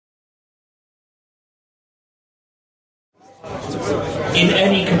in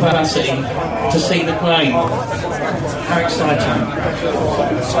any capacity to see the plane. How exciting.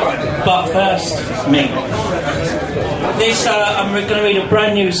 But first, me. I'm going to read a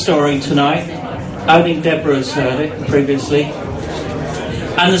brand new story tonight. Only Deborah's heard it previously.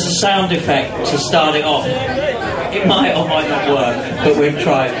 And there's a sound effect to start it off. It might or might not work, but we've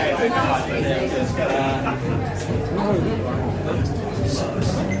tried.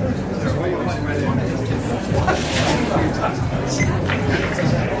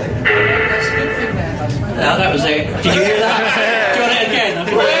 Now that was it. Did you hear that? Do you want it again?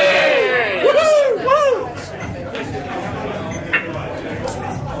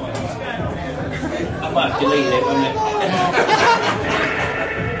 I might delete it, won't it?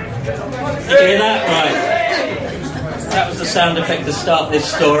 Did you hear that? Right. That was the sound effect to start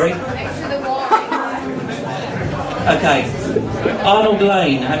this story. Okay. Arnold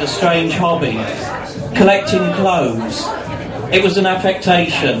Lane had a strange hobby: collecting clothes. It was an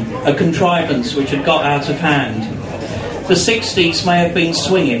affectation, a contrivance which had got out of hand. The 60s may have been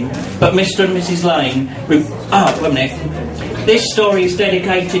swinging, but Mr. and Mrs. Lane... wait a minute. This story is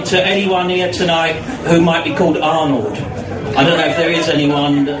dedicated to anyone here tonight who might be called Arnold. I don't know if there is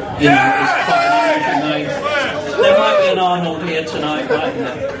anyone that, is quite an unusual name. There might be an Arnold here tonight, right?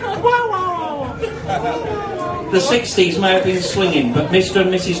 The 60s may have been swinging, but Mr.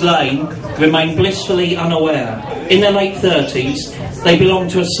 and Mrs. Lane remained blissfully unaware. In their late 30s, they belonged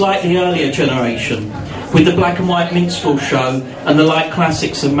to a slightly earlier generation, with the black and white minstrel show and the light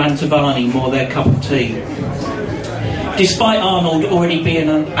classics of Mantovani more their cup of tea. Despite Arnold already being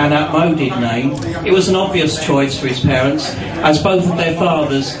an outmoded name, it was an obvious choice for his parents, as both of their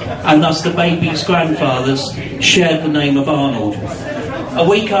fathers, and thus the baby's grandfathers, shared the name of Arnold. A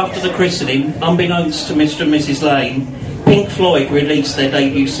week after the christening, unbeknownst to Mr. and Mrs. Lane, Pink Floyd released their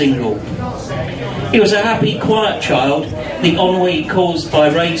debut single. He was a happy, quiet child. The ennui caused by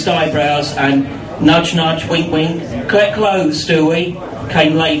raised eyebrows and nudge, nudge, wink, wink, collect clothes, do we?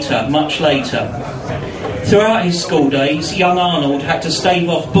 Came later, much later. Throughout his school days, young Arnold had to stave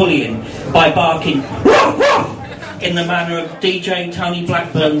off bullying by barking "Ruff, ruff," in the manner of DJ Tony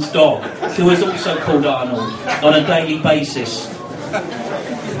Blackburn's dog, who was also called Arnold, on a daily basis.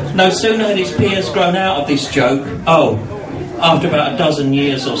 No sooner had his peers grown out of this joke, after about a dozen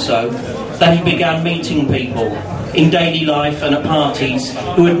years or so, that he began meeting people in daily life and at parties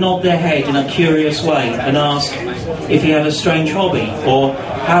who would nod their head in a curious way and ask if he had a strange hobby or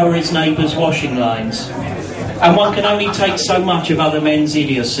how were his neighbours' washing lines. And one can only take so much of other men's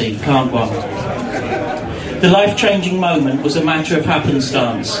idiocy, can't one? The life-changing moment was a matter of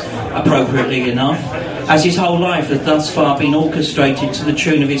happenstance, appropriately enough, as his whole life had thus far been orchestrated to the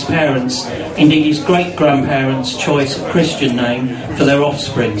tune of his parents', indeed his great-grandparents' choice of Christian name for their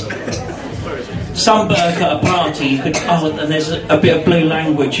offspring. Some burke at a party could... and there's a bit of blue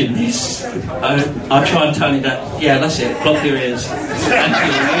language in this. I'll try and tone it down. Yeah, that's it. Block your ears. And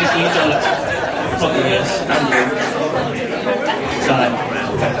you. Block your ears. And you. Sorry.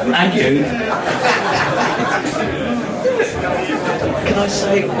 And you. Can I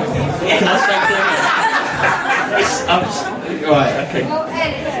say right, okay.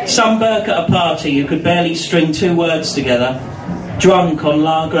 Some burke at a party who could barely string two words together, drunk on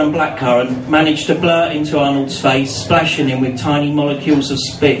lager and blackcurrant, managed to blurt into Arnold's face, splashing him with tiny molecules of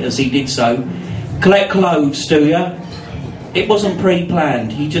spit as he did so, "Collect clothes, do ya?" It wasn't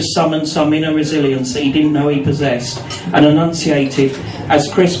pre-planned. He just summoned some inner resilience that he didn't know he possessed and enunciated as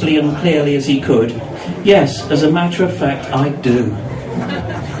crisply and clearly as he could, "Yes, as a matter of fact, I do."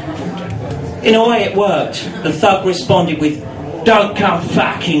 In a way it worked. The thug responded with, "Don't come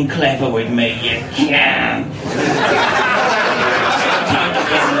fucking clever with me, you can."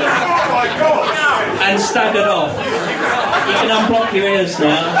 And staggered off. You can unblock your ears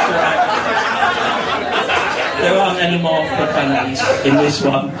now. There aren't any more profanities in this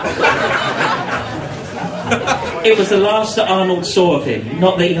one. It was the last that Arnold saw of him,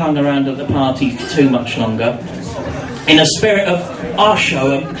 not that he hung around at the party for too much longer. In a spirit of, "I'll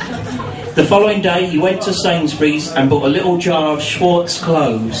show 'em," the following day he went to Sainsbury's and bought a little jar of Schwartz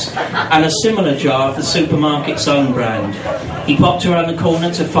cloves and a similar jar of the supermarket's own brand. He popped around the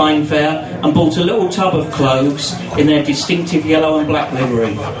corner to Fine Fair and bought a little tub of cloves in their distinctive yellow and black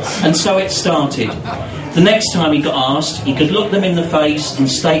livery. And so it started. The next time he got asked, he could look them in the face and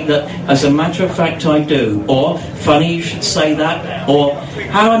state that, "As a matter of fact, I do," or "Funny you should say that," or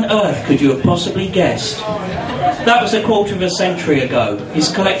 "How on earth could you have possibly guessed?" That was a quarter of a century ago. His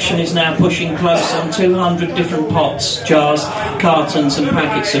collection is now pushing close on 200 different pots, jars, cartons and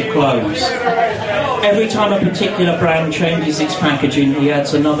packets of clothes. Every time a particular brand changes its packaging, he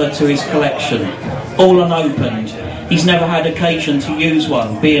adds another to his collection, all unopened, He's never had occasion to use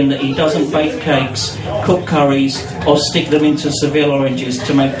one, being that he doesn't bake cakes, cook curries, or stick them into Seville oranges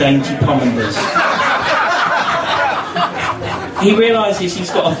to make dainty pomanders. He realises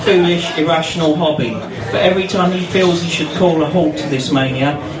he's got a foolish, irrational hobby, but every time he feels he should call a halt to this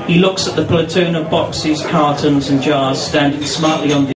mania, he looks at the platoon of boxes, cartons and jars standing smartly on